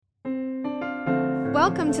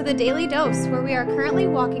Welcome to the Daily Dose, where we are currently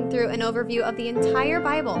walking through an overview of the entire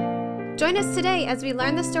Bible. Join us today as we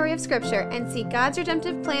learn the story of Scripture and see God's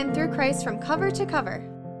redemptive plan through Christ from cover to cover.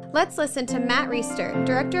 Let's listen to Matt Reisetter,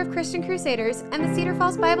 Director of Christian Crusaders and the Cedar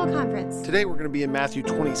Falls Bible Conference. Today we're going to be in Matthew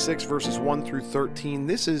 26, verses 1 through 13.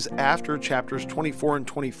 This is after chapters 24 and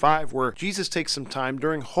 25, where Jesus takes some time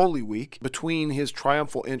during Holy Week between his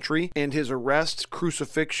triumphal entry and his arrest,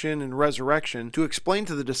 crucifixion, and resurrection to explain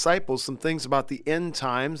to the disciples some things about the end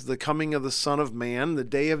times, the coming of the Son of Man, the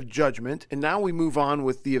day of judgment, and now we move on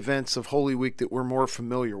with the events of Holy Week that we're more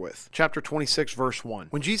familiar with. Chapter 26, verse 1.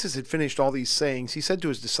 When Jesus had finished all these sayings, he said to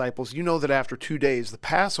his disciples, "You know that after 2 days the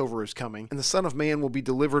Passover is coming, and the Son of Man will be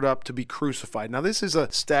delivered up to be crucified." Now this is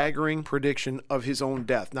a staggering prediction of his own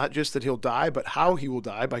death. Not just that he'll die, but how he will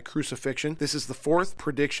die, by crucifixion. This is the fourth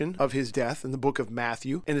prediction of his death in the book of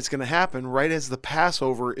Matthew, and it's going to happen right as the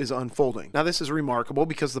Passover is unfolding. Now this is remarkable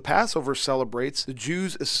because the Passover celebrates the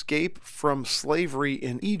Jews' escape from slavery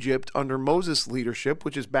in Egypt under Moses' leadership,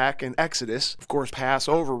 which is back in Exodus. Of course,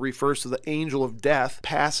 Passover refers to the angel of death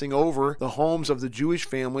passing over the homes of the Jewish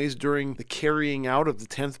families during the carrying out of the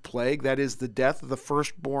 10th plague, that is the death of the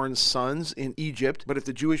firstborn sons in Egypt. But if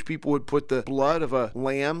the Jewish people would put the blood of a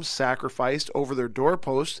lamb sacrificed over their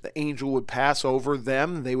doorpost, the angel would pass over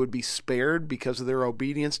them. They would be spared because of their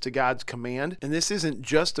obedience to God's command. And this isn't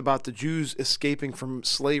just about the Jews escaping from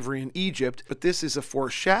slavery in Egypt, but this is a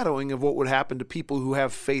foreshadowing of what would happen to people who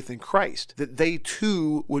have faith in Christ, that they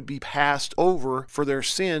too would be passed over for their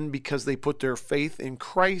sin because they put their faith in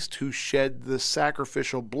Christ, who shed the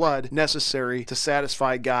sacrificial blood necessary to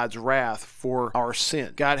satisfy God's wrath for our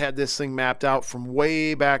sin. God had this thing mapped out from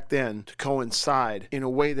way back then to coincide in a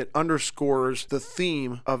way that underscores the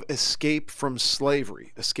theme of escape from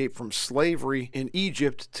slavery. Escape from slavery in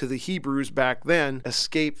Egypt to the Hebrews back then,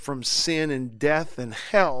 escape from sin and death and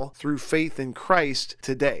hell through faith in Christ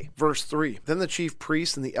today. Verse 3, "Then the chief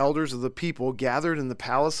priests and the elders of the people gathered in the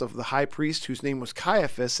palace of the high priest, whose name was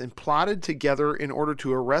Caiaphas, and plotted together in order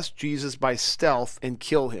to arrest Jesus by stealth and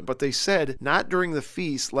kill him. But they said, not during the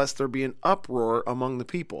feast, lest there be an uproar among the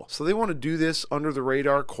people." So they want to do this under the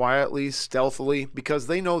radar, quietly, stealthily, because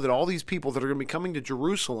they know that all these people that are going to be coming to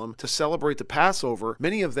Jerusalem to celebrate the Passover,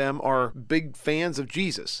 many of them are big fans of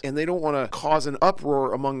Jesus, and they don't want to cause an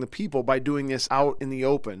uproar among the people by doing this out in the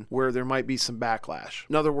open where there might be some backlash.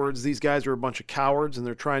 In other words, these guys are a bunch of cowards, and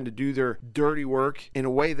they're trying to do their dirty work in a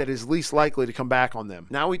way that is least likely to come back on them.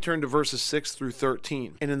 Now we turn to verses 6 through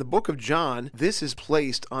 13. And in the book of John, this is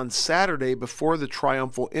placed on Saturday before the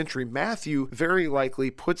triumphal entry. Matthew very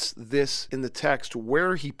likely puts this in the text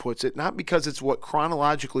where he puts it, not because it's what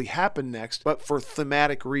chronologically happened next, but for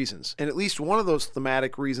thematic reasons. And at least one of those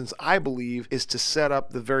thematic reasons, I believe, is to set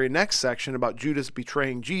up the very next section about Judas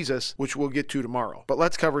betraying Jesus, which we'll get to tomorrow. But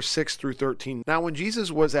let's cover 6 through 13. "Now when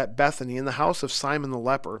Jesus was at Bethany in the house of Simon the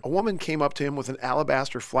leper, a woman came up to him with an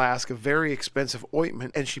alabaster flask of very expensive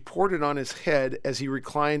ointment, and she poured it on his head as he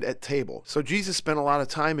reclined at table." So Jesus spent a lot of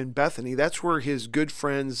time in Bethany. That's where his good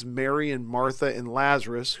friends Mary and Martha and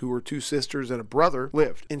Lazarus, who were two sisters and a brother,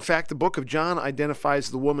 lived. In fact, the book of John identifies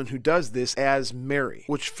the woman who does this as Mary,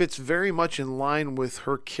 which fits very much in line with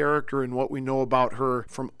her character and what we know about her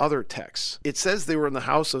from other texts. It says they were in the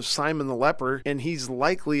house of Simon the leper, and he's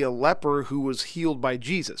likely a leper who was healed by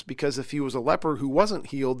Jesus, because if he was a leper who wasn't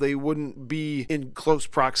healed, they wouldn't be in close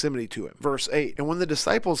proximity to him. Verse 8, "And when the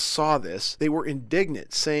disciples saw this, they were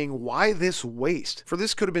indignant, saying, 'Why this waste? For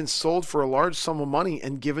this could have been sold for a large sum of money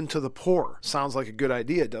and given to the poor.'" Sounds like a good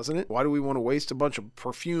idea, doesn't it? Why do we want to waste a bunch of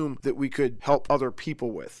perfume that we could help other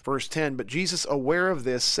people with? Verse 10, "But Jesus, aware of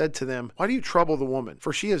this, said to them, 'Why do you trouble the woman?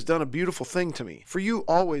 For she has done a beautiful thing to me. For you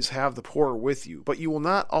always have the poor with you, but you will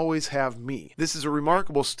not always have me.'" This is a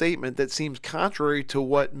remarkable statement that seems contrary to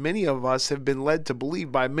what many of us have been led to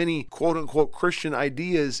believe by many quote-unquote Christian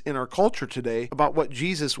ideas in our culture today about what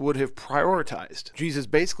Jesus would have prioritized. Jesus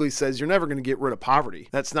basically says you're never going to get rid of poverty.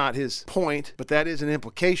 That's not his point, but that is an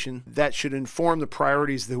implication that should inform the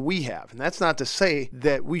priorities that we have. And that's not to say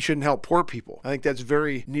that we shouldn't help poor people. I think that's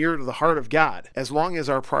very near to the heart of God, as long as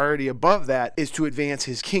our priority above that is to advance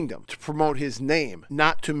his kingdom, to promote his name,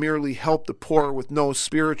 not to merely help the poor with no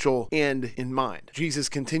spiritual end in mind. Jesus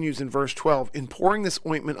continues in verse 12, "In pouring this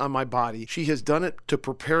ointment on my body, she has done it to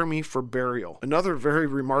prepare me for burial." Another very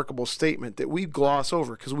remarkable statement that we gloss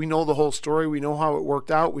over because we know the whole story, we know how it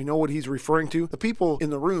worked out, we know what he's referring to, The people in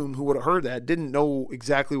the room who would have heard that didn't know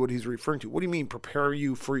exactly what he's referring to. What do you mean, prepare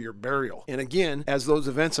you for your burial? And again, as those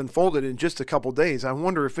events unfolded in just a couple days, I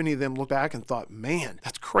wonder if any of them looked back and thought, man,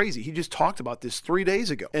 that's crazy. He just talked about this 3 days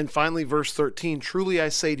ago. And finally, verse 13, truly I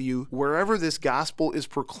say to you, wherever this gospel is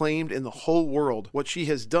proclaimed in the whole world, what she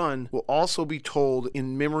has done will also be told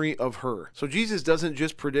in memory of her. So Jesus doesn't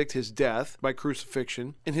just predict his death by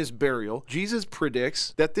crucifixion and his burial. Jesus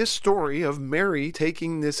predicts that this story of Mary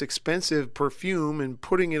taking this expensive perfume and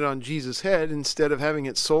putting it on Jesus' head instead of having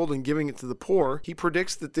it sold and giving it to the poor, he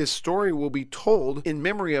predicts that this story will be told in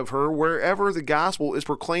memory of her wherever the gospel is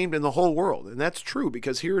proclaimed in the whole world. And that's true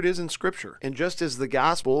because here it is in Scripture. And just as the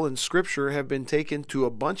gospel and Scripture have been taken to a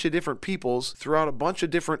bunch of different peoples throughout a bunch of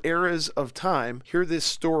different eras of time, here this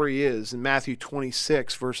story is in Matthew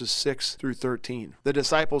 26, verses 6 through 13. The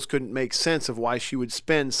disciples couldn't make sense of why she would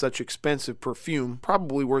spend such expensive perfume,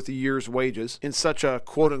 probably worth a year's wages, in such a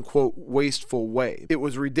quote-unquote wasteful way. It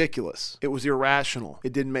was ridiculous. It was irrational.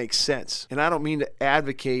 It didn't make sense. And I don't mean to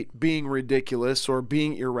advocate being ridiculous or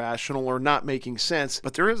being irrational or not making sense,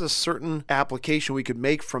 but there is a certain application we could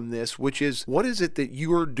make from this, which is, what is it that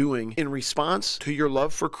you are doing in response to your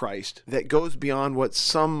love for Christ that goes beyond what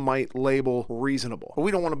some might label reasonable?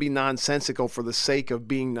 We don't want to be nonsensical for the sake of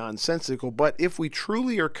being nonsensical, but if we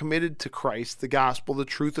truly are committed to Christ, the gospel, the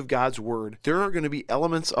truth of God's word, there are going to be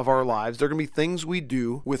elements of our lives, there are going to be things we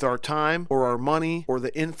do with our time or our money or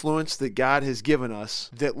the influence that God has given us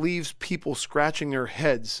that leaves people scratching their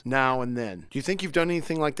heads now and then. Do you think you've done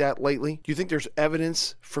anything like that lately? Do you think there's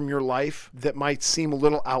evidence from your life that might seem a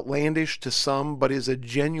little outlandish to some, but is a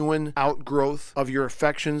genuine outgrowth of your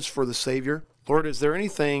affections for the Savior? Lord, is there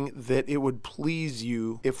anything that it would please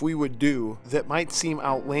you if we would do that might seem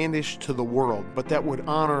outlandish to the world, but that would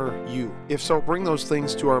honor you? If so, bring those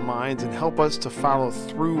things to our minds and help us to follow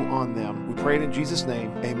through on them. We pray it in Jesus'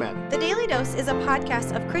 name. Amen. The Daily Dose is a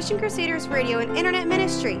podcast of Christian Crusaders Radio and Internet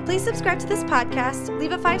Ministry. Please subscribe to this podcast,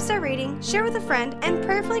 leave a 5-star rating, share with a friend, and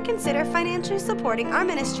prayerfully consider financially supporting our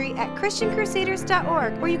ministry at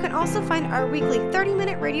ChristianCrusaders.org, where you can also find our weekly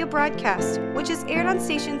 30-minute radio broadcast, which is aired on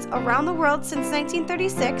stations around the world since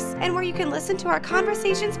 1936, and where you can listen to our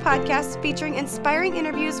Conversations podcast featuring inspiring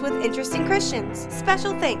interviews with interesting Christians.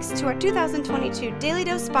 Special thanks to our 2022 Daily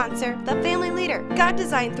Dose sponsor, The Family Leader. God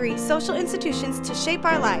designed 3 social institutions to shape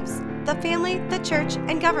our lives: the family, the church,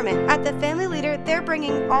 and government. At The Family Leader, they're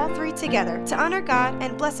bringing all 3 together to honor God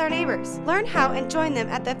and bless our neighbors. Learn how and join them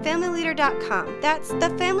at thefamilyleader.com. That's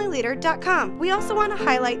thefamilyleader.com. We also want to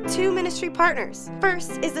highlight 2 ministry partners.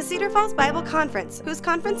 First is the Cedar Falls Bible Conference, whose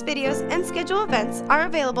conference videos and schedule events are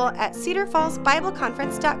available at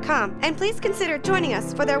cedarfallsbibleconference.com. And please consider joining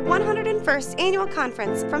us for their 101st annual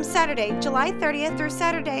conference from Saturday, July 30th through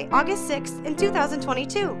Saturday, August 6th in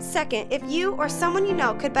 2022. Second, if you or someone you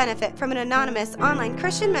know could benefit from an anonymous online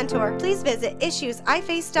Christian mentor, please visit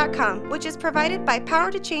issuesiface.com, which is provided by Power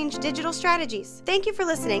to Change Digital Strategies. Thank you for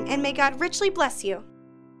listening, and may God richly bless you.